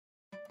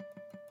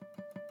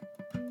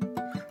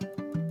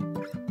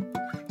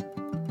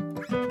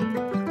You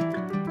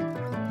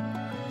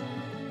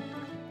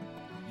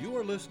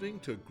are listening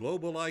to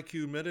Global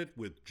IQ Minute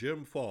with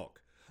Jim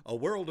Falk, a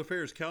World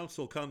Affairs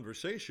Council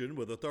conversation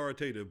with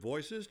authoritative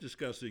voices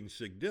discussing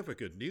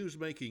significant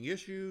news-making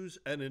issues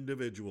and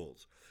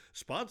individuals.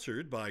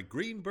 Sponsored by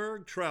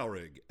Greenberg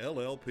Traurig,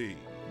 LLP.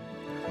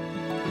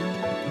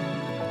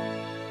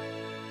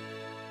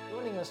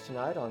 Joining us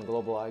tonight on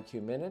Global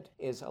IQ Minute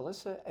is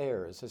Alyssa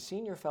Ayers, a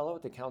senior fellow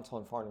at the Council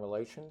on Foreign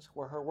Relations,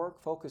 where her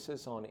work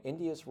focuses on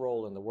India's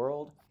role in the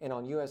world and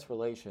on U.S.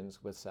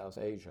 relations with South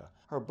Asia.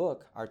 Her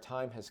book, Our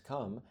Time Has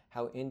Come,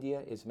 How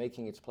India is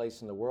Making Its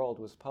Place in the World,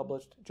 was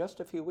published just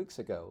a few weeks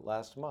ago,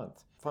 last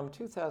month. From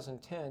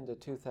 2010 to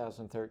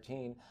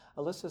 2013,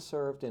 Alyssa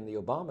served in the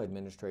Obama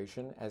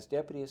administration as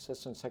Deputy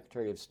Assistant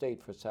Secretary of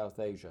State for South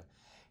Asia.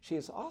 She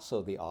is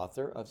also the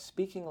author of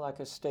Speaking Like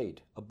a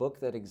State, a book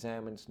that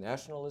examines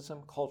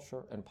nationalism,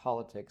 culture, and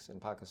politics in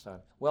Pakistan.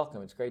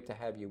 Welcome. It's great to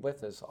have you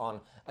with us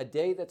on a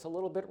day that's a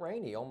little bit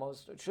rainy.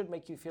 Almost it should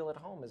make you feel at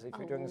home as if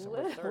you're doing some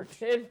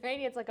research. A little bit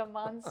rainy. It's like a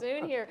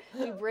monsoon here.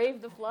 We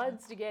braved the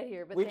floods to get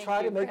here. But we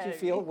try to make you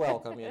feel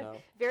welcome, you know.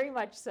 Very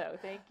much so.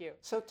 Thank you.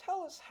 So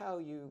tell us how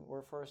you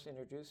were first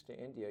introduced to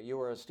India. You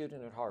were a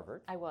student at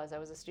Harvard. I was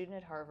a student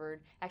at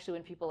Harvard. Actually,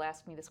 when people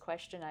ask me this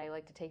question, I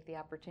like to take the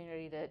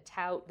opportunity to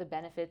tout the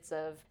benefits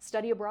of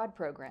study abroad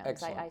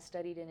programs. I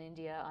studied in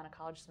India on a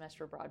college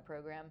semester abroad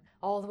program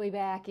all the way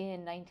back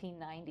in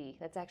 1990.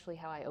 That's actually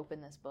how I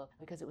opened this book,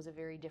 because it was a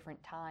very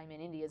different time in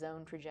India's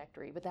own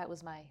trajectory. But that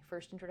was my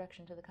first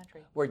introduction to the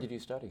country. Where did you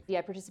study? Yeah,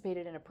 I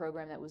participated in a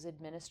program that was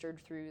administered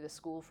through the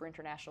School for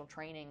International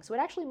Training. So it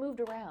actually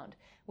moved around.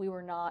 We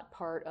were not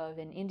part of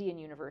an Indian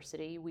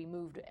university. We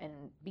moved and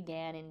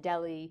began in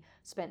Delhi,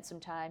 spent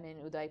some time in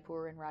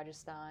Udaipur in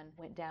Rajasthan,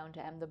 went down to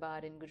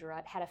Ahmedabad in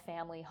Gujarat, had a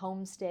family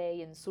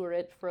homestay in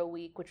Surat for a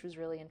week, which was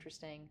really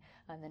interesting,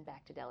 and then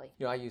back to Delhi.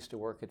 You know, I used to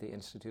work at the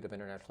Institute of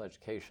International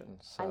Education.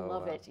 So, I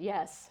love it,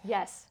 yes.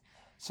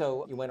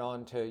 So you went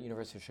on to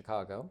University of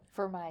Chicago.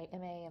 For my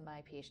MA and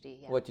my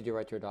PhD, yeah. What did you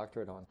write your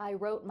doctorate on? I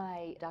wrote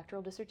my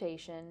doctoral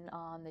dissertation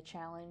on the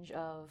challenge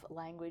of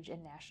language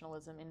and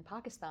nationalism in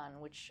Pakistan,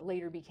 which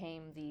later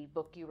became the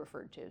book you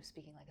referred to,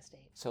 Speaking Like a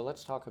State. So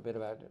let's talk a bit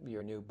about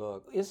your new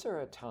book. Is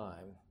there a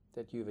time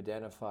that you've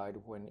identified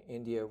when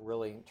India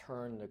really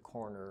turned the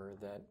corner,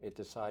 that it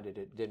decided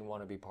it didn't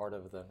want to be part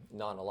of the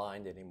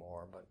non-aligned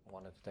anymore, but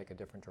wanted to take a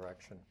different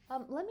direction?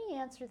 Let me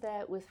answer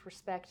that with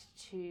respect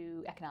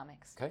to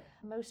economics. Okay.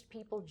 Most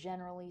people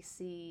generally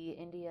see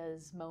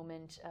India's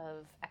moment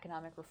of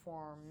economic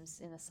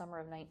reforms in the summer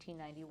of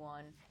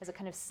 1991 as a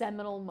kind of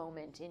seminal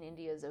moment in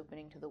India's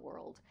opening to the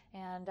world.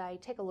 And I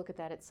take a look at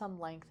that at some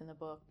length in the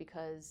book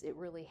because it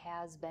really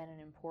has been an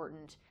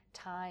important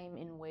time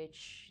in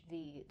which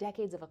the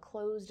decades of a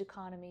closed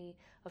economy,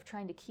 of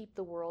trying to keep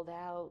the world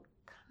out,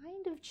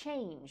 kind of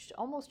changed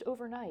almost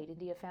overnight.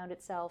 India found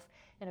itself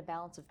in a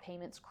balance of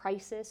payments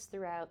crisis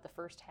throughout the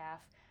first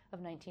half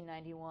of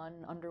 1991,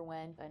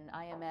 underwent an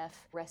IMF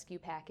rescue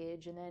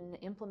package, and then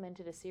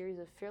implemented a series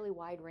of fairly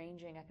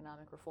wide-ranging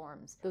economic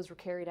reforms. Those were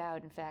carried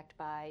out, in fact,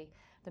 by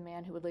the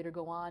man who would later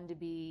go on to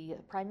be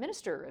Prime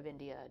Minister of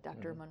India,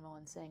 Dr.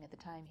 Manmohan Singh. At the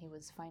time, he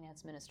was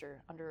Finance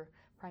Minister under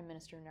Prime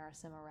Minister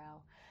Narasimha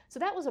Rao. So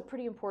that was a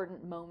pretty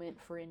important moment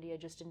for India,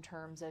 just in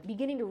terms of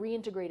beginning to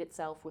reintegrate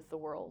itself with the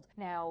world.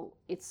 Now,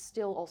 it's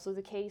still also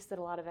the case that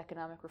a lot of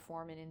economic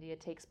reform in India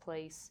takes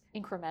place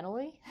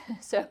incrementally.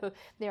 So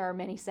there are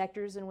many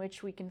sectors in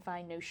which we can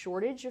find no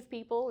shortage of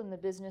people in the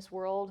business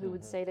world who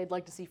would say they'd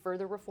like to see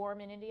further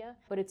reform in India.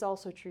 But it's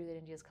also true that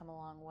India's come a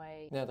long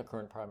way. Now, the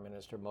current Prime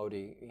Minister,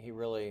 Modi, he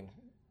really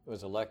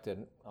was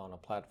elected on a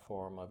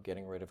platform of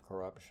getting rid of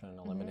corruption,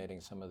 eliminating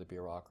some of the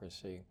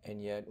bureaucracy.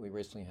 And yet we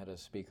recently had a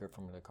speaker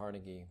from the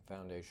Carnegie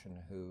Foundation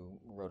who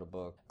wrote a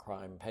book,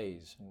 Crime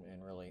Pays,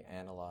 and really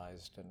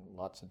analyzed and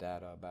lots of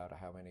data about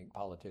how many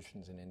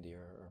politicians in India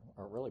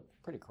are really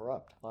pretty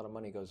corrupt. A lot of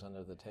money goes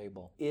under the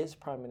table. Is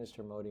Prime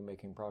Minister Modi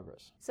making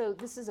progress? So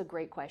this is a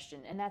great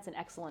question, and that's an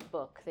excellent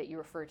book that you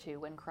refer to,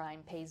 When Crime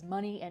Pays,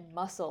 Money and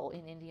Muscle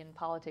in Indian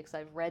Politics.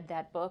 I've read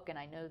that book, and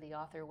I know the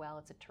author well.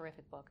 It's a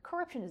terrific book.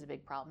 Corruption is a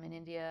big problem in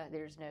India.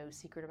 There's no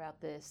secret about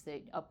this,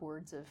 that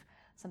upwards of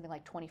something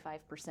like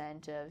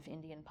 25% of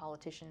Indian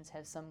politicians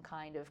have some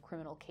kind of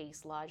criminal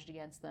case lodged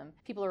against them.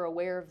 People are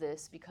aware of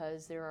this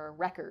because there are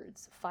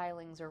records.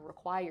 Filings are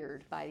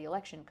required by the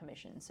Election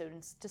Commission. So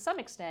to some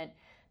extent,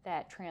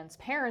 that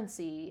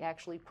transparency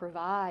actually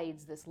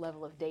provides this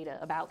level of data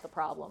about the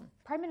problem.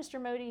 Prime Minister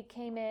Modi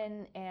came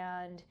in,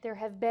 and there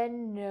have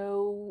been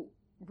no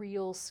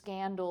real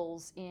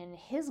scandals in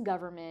his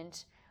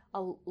government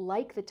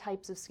like the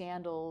types of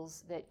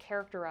scandals that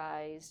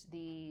characterized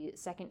the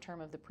second term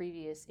of the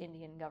previous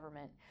Indian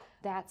government.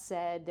 That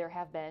said, there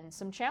have been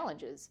some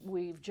challenges.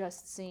 We've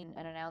just seen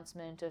an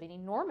announcement of an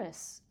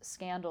enormous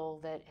scandal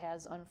that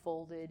has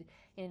unfolded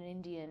in an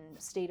Indian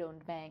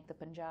state-owned bank, the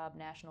Punjab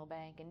National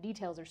Bank, and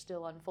details are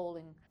still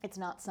unfolding. It's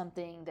not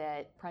something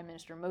that Prime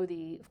Minister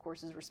Modi, of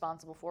course, is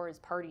responsible for. His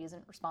party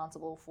isn't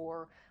responsible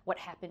for what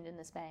happened in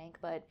this bank,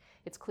 but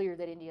it's clear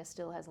that India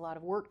still has a lot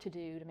of work to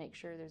do to make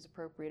sure there's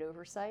appropriate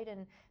oversight,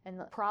 and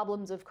the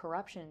problems of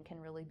corruption can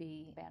really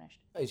be banished.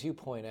 As you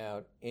point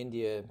out,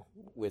 India,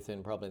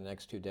 within probably the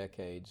next 2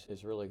 decades,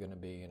 is really going to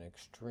be an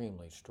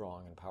extremely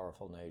strong and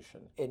powerful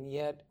nation. And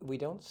yet, we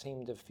don't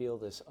seem to feel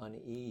this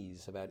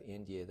unease about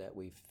India that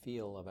we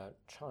feel about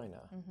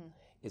China. Mm-hmm.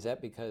 Is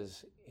that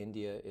because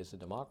India is a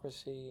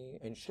democracy?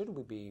 And should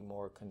we be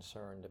more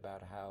concerned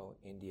about how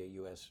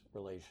India-U.S.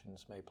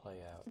 relations may play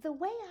out? The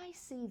way I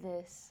see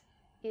this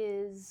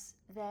is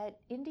that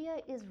India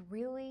is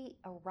really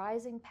a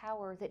rising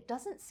power that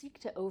doesn't seek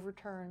to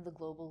overturn the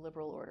global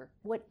liberal order.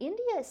 What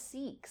India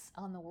seeks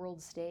on the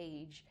world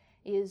stage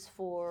is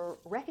for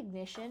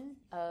recognition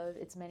of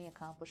its many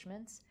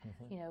accomplishments.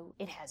 Mm-hmm. You know,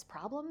 it has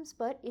problems,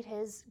 but it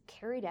has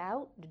carried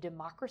out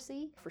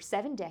democracy for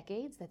 7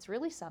 decades. That's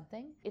really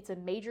something. It's a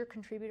major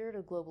contributor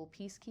to global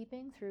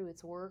peacekeeping through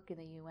its work in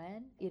the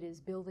UN. It is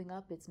building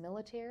up its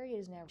military. It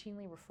is now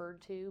routinely referred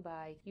to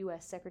by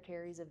U.S.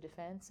 Secretaries of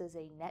Defense as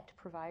a net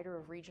provider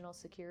of regional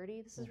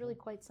security. This is really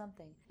quite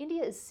something.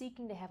 India is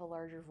seeking to have a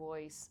larger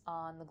voice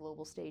on the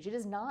global stage. It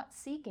is not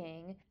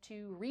seeking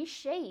to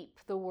reshape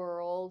the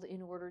world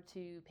in order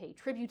to pay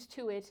tribute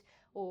to it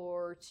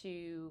or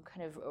to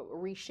kind of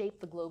reshape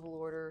the global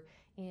order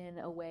in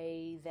a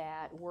way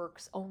that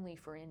works only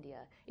for India.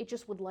 It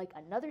just would like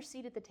another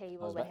seat at the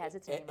table that has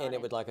its name on it. And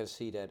it would like a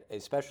seat at a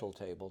special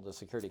table, the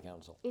Security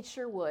Council. It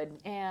sure would.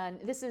 And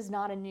this is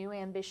not a new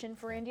ambition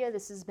for India.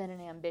 This has been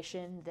an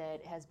ambition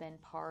that has been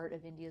part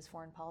of India's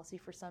foreign policy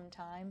for some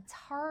time. It's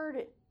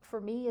hard for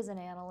me as an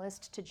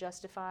analyst to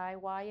justify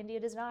why India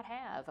does not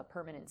have a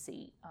permanent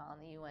seat on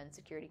the UN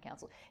Security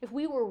Council. If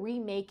we were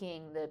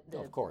remaking the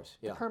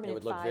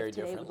permanent five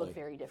today, it would look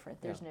very different.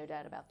 There's no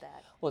doubt about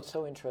that. Well, it's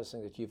so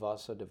interesting that you've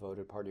also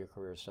devoted part of your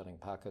career studying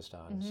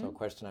Pakistan. Mm-hmm. So a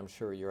question I'm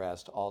sure you're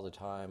asked all the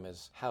time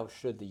is, how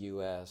should the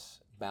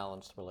U.S.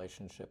 balance the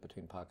relationship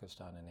between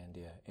Pakistan and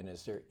India? And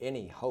is there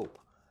any hope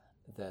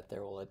that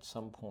there will at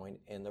some point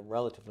in the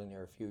relatively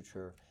near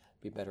future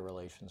be better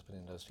relations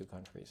between those two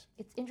countries?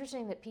 It's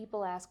interesting that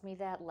people ask me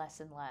that less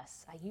and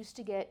less. I used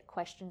to get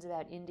questions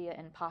about India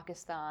and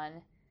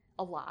Pakistan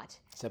a lot.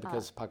 Is that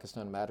because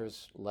Pakistan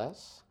matters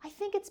less? I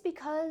think it's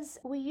because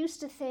we used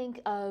to think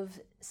of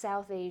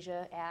South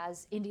Asia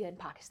as India and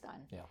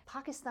Pakistan. Yeah.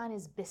 Pakistan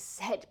is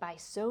beset by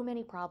so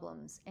many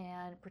problems,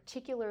 and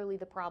particularly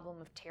the problem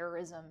of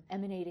terrorism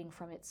emanating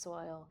from its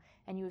soil.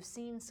 And you have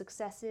seen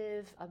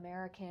successive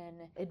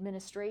American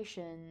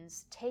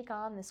administrations take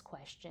on this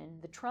question.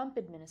 The Trump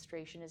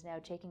administration is now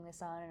taking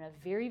this on in a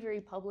very, very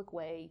public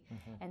way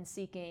and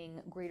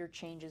seeking greater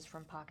changes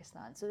from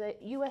Pakistan. So the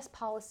U.S.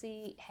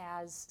 policy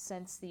has,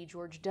 since the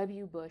George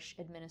W. Bush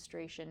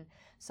administration,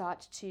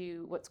 sought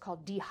to what's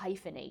called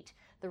dehyphenate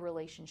the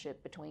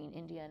relationship between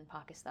India and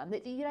Pakistan.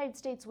 The United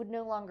States would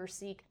no longer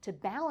seek to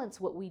balance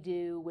what we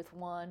do with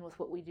one with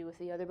what we do with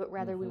the other, but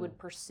rather we would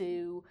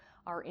pursue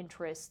our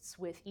interests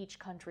with each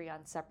country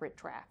on separate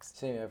tracks.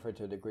 Same effort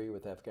to a degree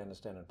with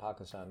Afghanistan and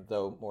Pakistan,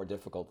 though more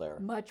difficult there.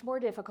 Much more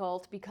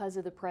difficult because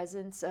of the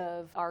presence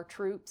of our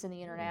troops and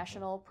the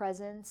international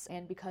presence,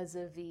 and because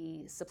of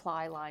the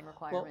supply line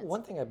requirements. Well,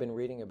 one thing I've been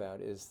reading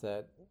about is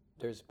that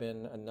there's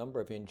been a number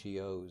of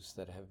NGOs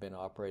that have been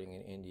operating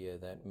in India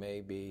that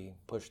may be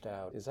pushed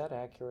out. Is that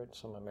accurate?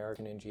 Some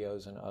American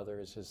NGOs and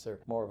others? Is there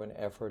more of an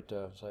effort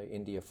to say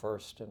India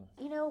first?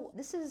 You know,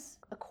 this is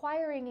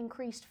acquiring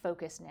increased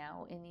focus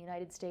now in the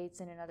United States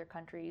and in other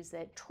countries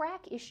that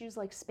track issues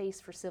like space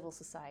for civil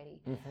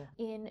society.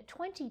 In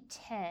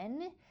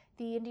 2010,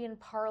 the Indian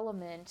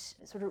Parliament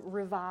sort of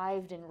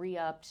revived and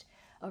re-upped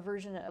a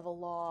version of a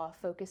law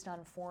focused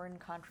on foreign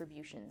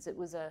contributions. It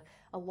was a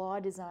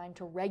law designed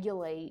to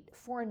regulate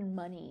foreign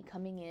money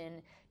coming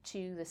in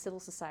to the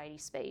civil society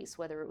space,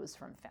 whether it was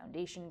from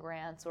foundation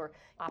grants or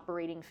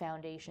operating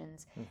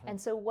foundations. And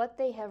so what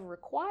they have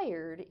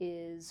required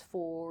is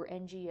for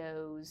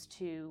NGOs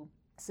to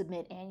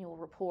submit annual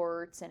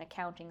reports and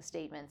accounting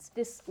statements.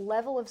 This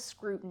level of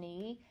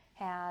scrutiny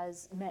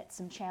has met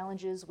some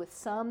challenges with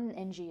some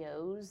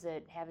NGOs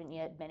that haven't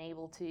yet been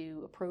able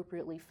to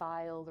appropriately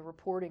file the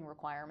reporting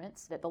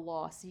requirements that the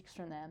law seeks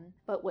from them.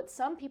 But what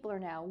some people are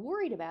now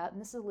worried about, and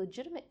this is a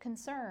legitimate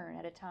concern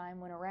at a time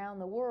when around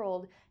the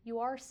world you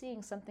are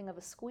seeing something of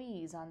a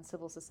squeeze on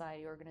civil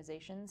society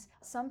organizations,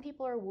 some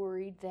people are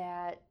worried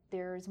that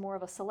there's more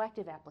of a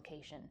selective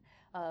application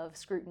of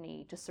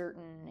scrutiny to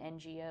certain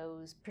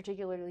NGOs,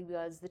 particularly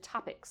because the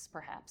topics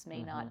perhaps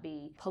may not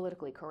be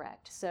politically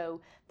correct. So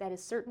that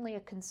is certainly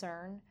a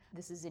concern.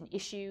 This is an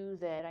issue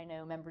that I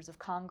know members of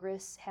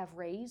Congress have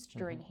raised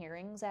during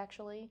hearings,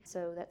 actually.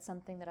 So that's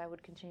something that I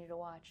would continue to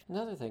watch.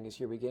 Another thing is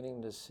you're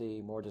beginning to see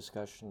more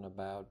discussion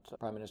about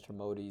Prime Minister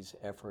Modi's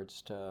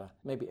efforts to,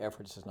 maybe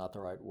efforts is not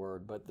the right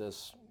word, but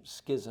this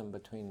schism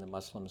between the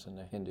Muslims and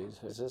the Hindus.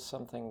 Is this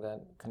something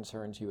that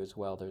concerns you as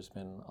well? There's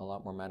been a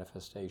lot more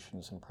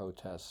manifestations and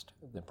protest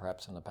than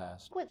perhaps in the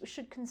past. What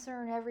should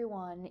concern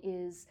everyone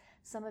is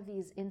some of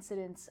these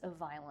incidents of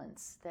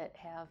violence that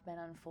have been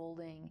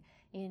unfolding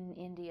in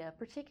India,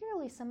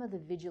 particularly some of the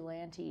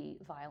vigilante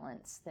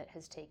violence that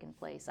has taken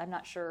place. I'm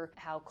not sure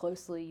how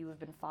closely you have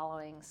been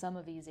following some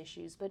of these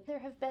issues, but there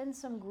have been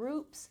some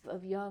groups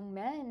of young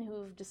men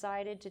who've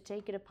decided to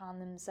take it upon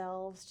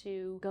themselves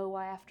to go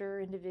after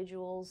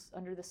individuals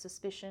under the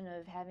suspicion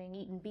of having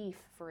eaten beef,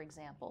 for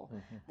example.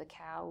 Mm-hmm. The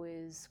cow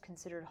is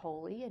considered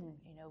holy, and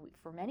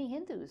for many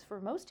Hindus,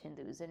 for most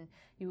Hindus, and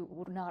you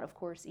would not, of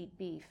course, eat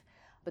beef.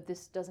 But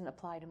this doesn't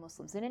apply to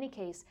Muslims. In any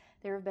case,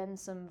 there have been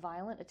some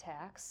violent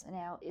attacks.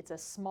 Now, it's a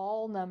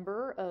small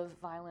number of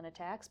violent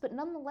attacks, but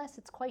nonetheless,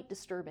 it's quite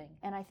disturbing.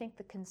 And I think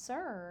the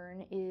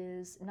concern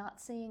is not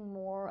seeing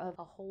more of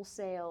a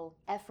wholesale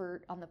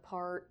effort on the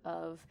part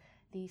of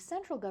the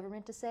central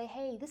government to say,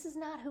 hey, this is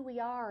not who we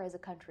are as a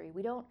country.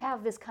 We don't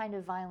have this kind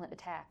of violent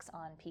attacks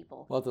on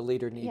people. Well, the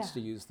leader needs to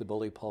use the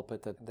bully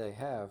pulpit that they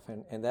have,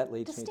 and that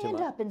leads me to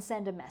stand up and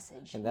send a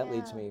message. And that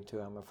leads me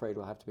to, I'm afraid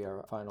will have to be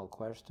our final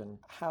question.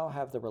 How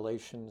have the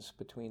relations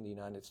between the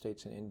United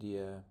States and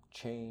India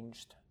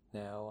changed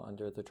now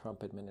under the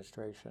Trump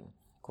administration?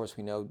 Of course,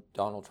 we know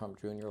Donald Trump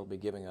Jr. will be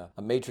giving a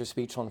major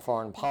speech on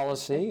foreign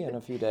policy in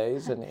a few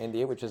days in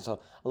India, which is a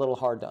little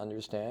hard to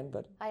understand.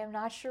 But I am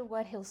not sure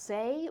what he'll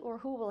say or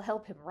who will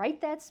help him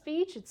write that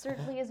speech. It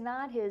certainly is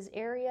not his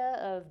area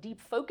of deep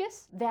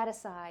focus. That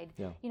aside,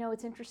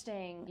 it's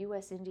interesting.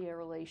 U.S.-India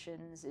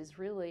relations is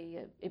really,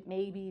 it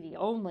may be the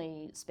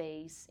only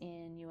space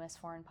in U.S.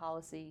 foreign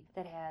policy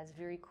that has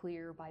very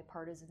clear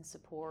bipartisan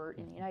support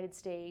in the United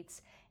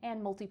States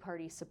and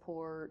multi-party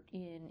support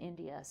in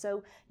India.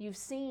 So you've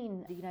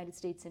seen the United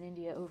States and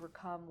India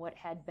overcome what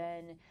had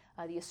been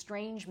the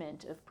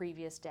estrangement of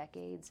previous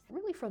decades,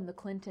 really from the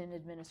Clinton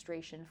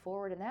administration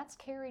forward, and that's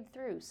carried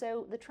through.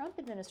 So the Trump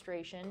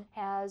administration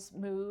has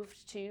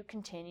moved to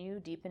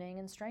continue deepening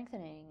and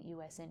strengthening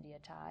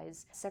U.S.-India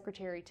ties.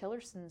 Secretary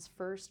Tillerson's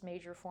first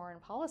major foreign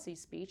policy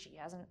speech, he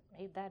hasn't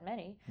made that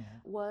many,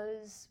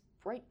 was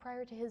right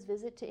prior to his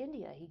visit to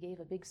India. He gave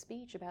a big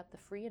speech about the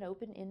free and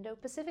open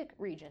Indo-Pacific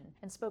region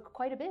and spoke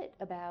quite a bit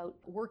about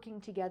working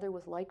together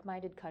with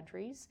like-minded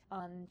countries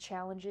on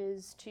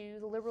challenges to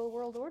the liberal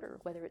world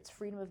order, whether it's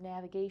freedom of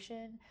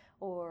navigation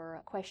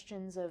or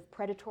questions of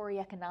predatory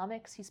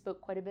economics. He spoke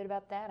quite a bit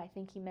about that. I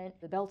think he meant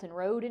the Belt and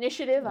Road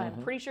Initiative.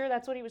 I'm pretty sure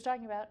that's what he was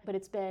talking about. But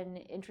it's been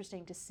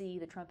interesting to see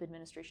the Trump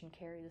administration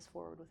carry this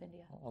forward with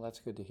India. Well,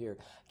 that's good to hear.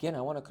 Again,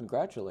 I want to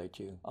congratulate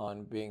you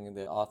on being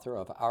the author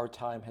of Our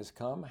Time Has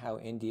Come, How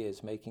India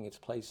is Making Its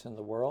Place in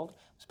the World.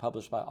 It was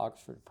published by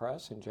Oxford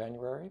Press in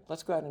January.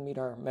 Let's go out and meet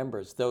our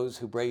members, those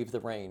who braved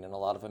the rain, and a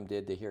lot of them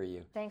did, to hear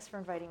you. Thanks for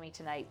inviting me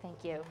tonight.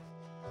 Thank you.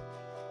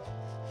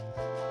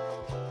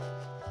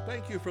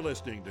 Thank you for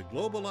listening to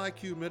Global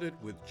IQ Minute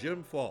with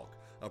Jim Falk,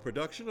 a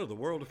production of the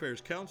World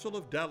Affairs Council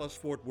of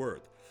Dallas-Fort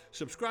Worth.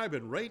 Subscribe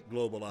and rate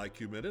Global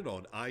IQ Minute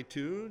on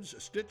iTunes,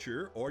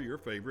 Stitcher, or your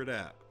favorite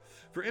app.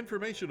 For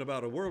information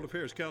about a World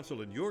Affairs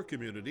Council in your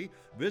community,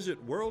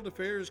 visit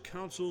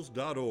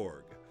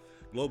worldaffairscouncils.org.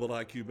 Global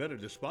IQ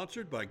Minute is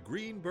sponsored by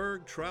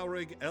Greenberg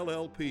Traurig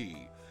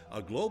LLP,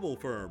 a global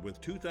firm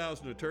with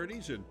 2,000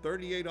 attorneys in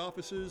 38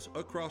 offices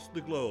across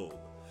the globe.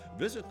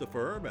 Visit the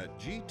firm at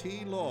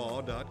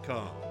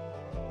gtlaw.com.